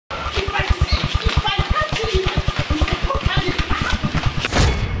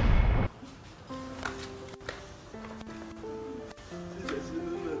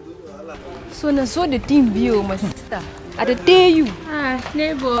So now so the team view, my sister. I tell you. Ah,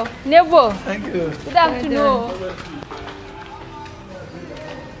 neighbor. Neighbor. Thank you. Good afternoon.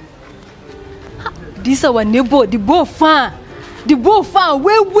 This our neighbor, the boy fan. The boy fan,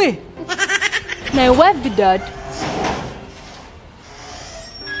 wait. Now your wife be that.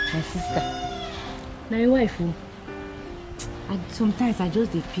 My sister. Now your wife. Sometimes I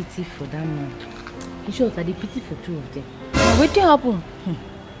just dey pity for that man. In short, I dey pity for two of them. Now what happen?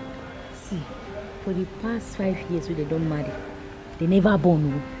 See, for the past 5 years when they don't marry, they never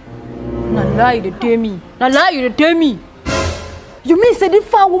born. Now lie you tell me. Now lie you tell me. You mean say the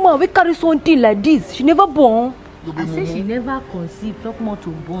fat woman we carry something like this? She never born? I say she never conceived, not more to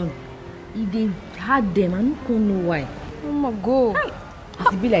born. If they had them, I don't know why. Oh my God.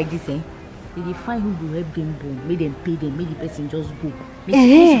 It be like this, eh? They find who will help them born, make them pay them, make the person just go.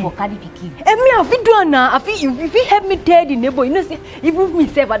 Make for carry pikin. And me, I feel do now. I feel if you help me tell the neighbor, you know, say even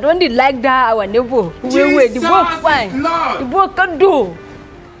myself, I don't like that our neighbor. Wait, the boy fine. The boy can do.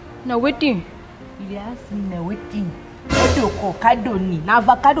 Now waiting. You ask me now waiting. Avocado ni. Na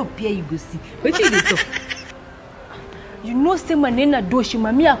avocado pear you go see. What you dey talk? You know, say my name na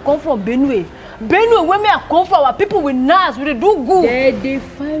Doshima. Me I come from Benue. Benue, where me I come from, our people with nas, we do good. They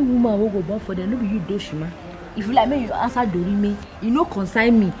find woman who go born for them. No be you Doshima. If you like me, you answer Dorime. You no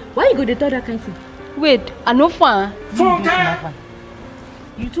consign me. Why you go dey talk that kind of thing? Wait, I no fan.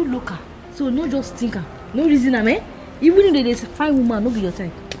 You too local, so no just think am. No reason am, eh? Even if they find woman, no be your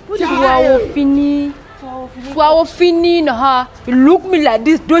time. Wow, fini na ha. You look me like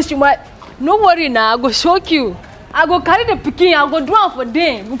this, Doshima. No worry now, I go shock you. I go carry the pikin, I go do am for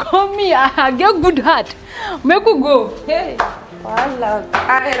them. Because me, I get good heart. Make you go. Hey.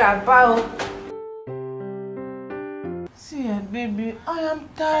 See, baby, I am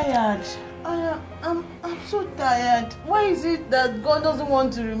tired. I'm so tired. Why is it that God doesn't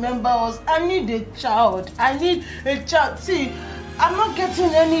want to remember us? I need a child. See, I'm not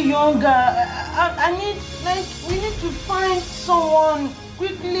getting any younger. I need, like, we need to find someone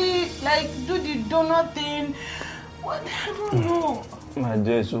quickly, like, do the donor thing. What? I don't know. My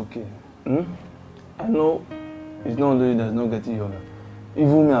dear, it's okay. I know it's not only you that's not getting younger.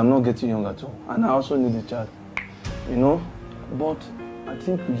 Even me, I'm not getting younger too. And I also need a child. You know? But I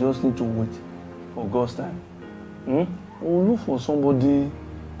think we just need to wait for God's time. We'll look for somebody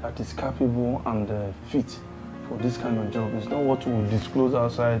that is capable and fit for this kind of job. It's not what we'll disclose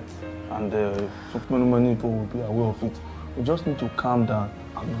outside and so many people will be aware of it. We just need to calm down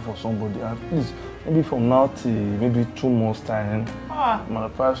and look for somebody. And please, maybe from now till maybe 2 months' time,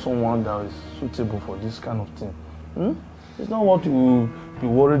 might find someone that is suitable for this kind of thing. It's not what we will be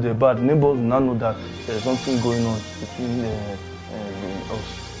worried about. Neighbors will not know that there's something going on between us.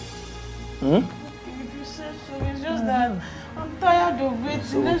 If you say so, it's just that I'm tired of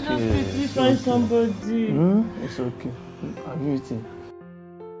waiting. Let's just quickly find somebody. It's okay. I'll be waiting.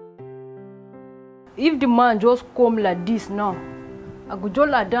 If the man just come like this now, I go just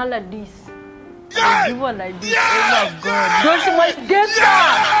lie down like this. I give her like this. Oh my God. Don't my get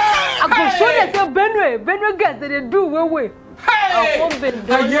that. I go show them say Benue guys they do way. I won't bend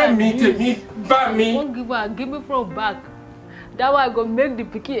down. I won't give her. Give me from back. That way I go make the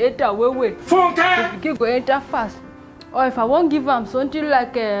pikin enter way. The pikin go enter fast. Or if I won't give him something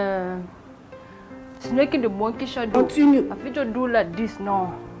like snake in the monkey shadow, I feel to do like this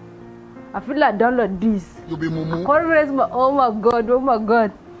now. I feel like down like this. You be mumu. I can't raise my, oh my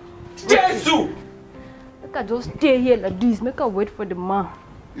God. Jesus! Make I just stay here like this. Make I wait for the man.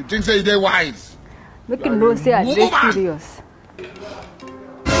 You think say they wise? Make him know say I dey serious.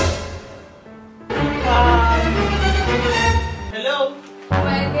 Hello?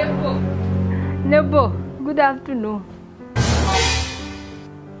 My neighbor. Neighbor, good afternoon.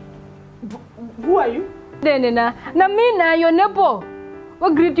 Who are you? Na me na your neighbor.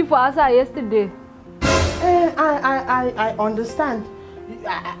 What greet you for us yesterday? I understand.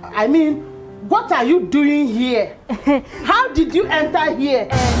 I mean, what are you doing here? How did you enter here?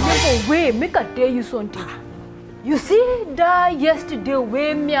 Neighbor, wait, make I tell you something. You see that yesterday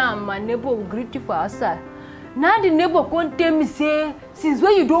when me and my neighbor will greet you for outside. Now the neighbor can't tell me say, since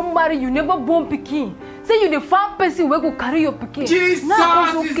when you don't marry, you never born pikin. Say you the farm person where go carry your pikin. Jesus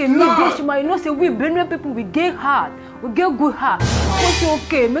now it's okay, me Lord. Doshima, you know say we Benue people, we get heart, we get good heart. It's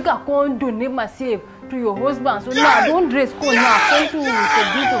okay, make I come donate myself to your husband. So now don't dress code now. Come to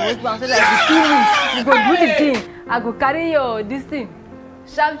seduce your husband so that you go do the thing. I go carry your this thing.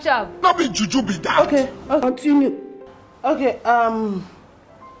 Sharp. Not be juju be that. Okay, continue. Okay,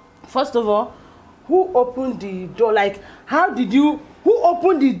 first of all, who opened the door? Like, how did you? Who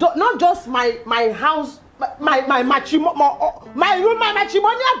opened the door? Not just my house, my matrimonial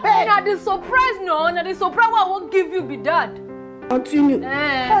bed. Now the surprise, no. Now the surprise I won't give you be that. Continue.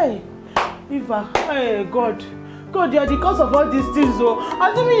 Hey, Eva. Hey, God. God, you are the cause of all these things, oh.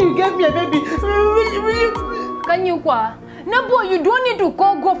 Assuming you gave me a baby. Can you qua? No, boy, you don't need to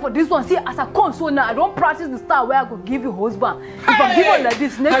call God for this one. See, as I come so now, I don't practice the style where I could give you husband. If I give one like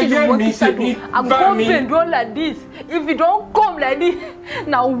this, next thing you want to do, I go bend down like this. If you don't come like this,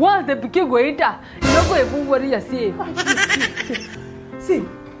 now once the pikin go enter, you don't go even worry yourself. See,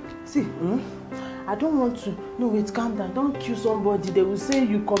 I don't want to. No, wait, calm down. Don't kill somebody. They will say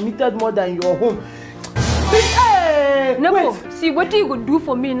you committed more than your home. Hey, no, see what you could do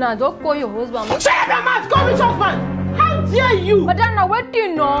for me now. Don't call your husband. Shut up, your mouth. Call me husband. How dare you? But then now what do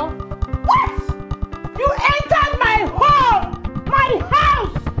you know? What? You entered my home, my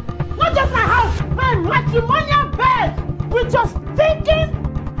house, not just my house, my matrimonial bed with your stinking.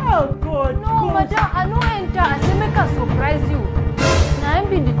 Oh God. No, madam, I no enter. I say make I surprise you. Now I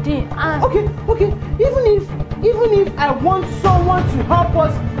be the thing. Okay. Even if I want someone to help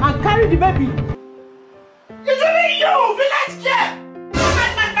us and carry the baby. It's only you, village care.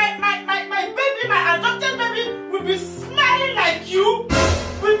 My baby, my adopted baby, will be smiling like you,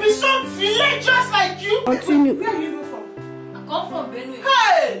 will be so villageous like you. Continue. Where are you even from? I come from Benue.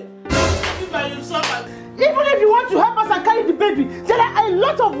 Hey! Even if you want to help us and carry the baby, there are a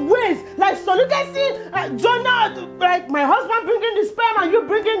lot of ways, like surrogacy, Jonah, like my husband bringing the sperm and you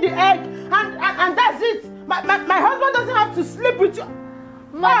bringing the egg, and that's it. My husband doesn't have to sleep with you.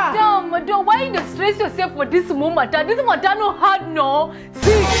 Madam, why you stress yourself for this moment? This matter no hard, no.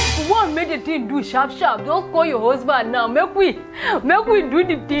 See, one made the thing do sharp. Don't call your husband now. Make we do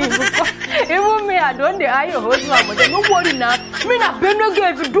the thing. Even me, I don't deny your husband, but don't worry now. Me na Benue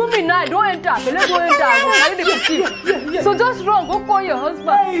girl. If you do me now, I don't enter. But let's go enter. Yeah. So just run. Go call your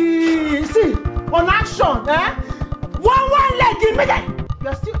husband. Hey, see, on action, one leg in me.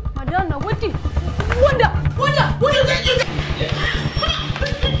 You're still. Madam, now what is? Wonder. What you think?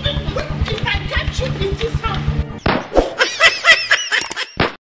 If I catch you in this house.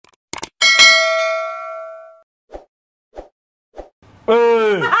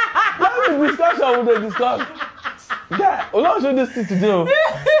 Hey! Why we discuss or we don't discuss? Guy, we'll not show this thing today.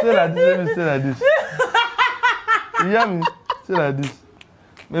 Stay like this, let me stay like this. You hear me? Stay like this.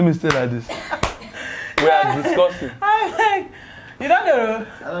 Let me stay like this. We are discussing. You don't know?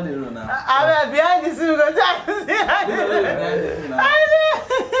 I don't know now. I'm behind the scene because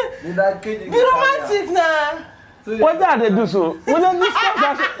be romantic now. What did they do so? We don't discuss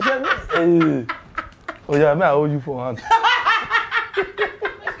that. Hey. Oh yeah, I owe you for hand.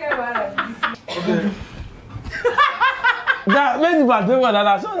 Okay. That many bad things that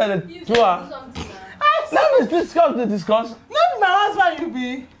I saw that let me discuss the discuss. Not my husband, you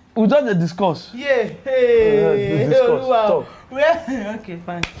be. We just discuss. Yeah. Hey. Discuss. Talk. Okay,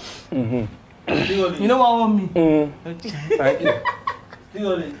 fine. You know what I want me? Okay. Thank you.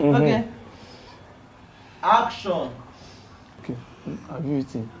 Okay. Action. Okay. Have you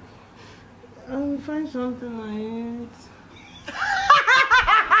eaten? I'll find something I eat.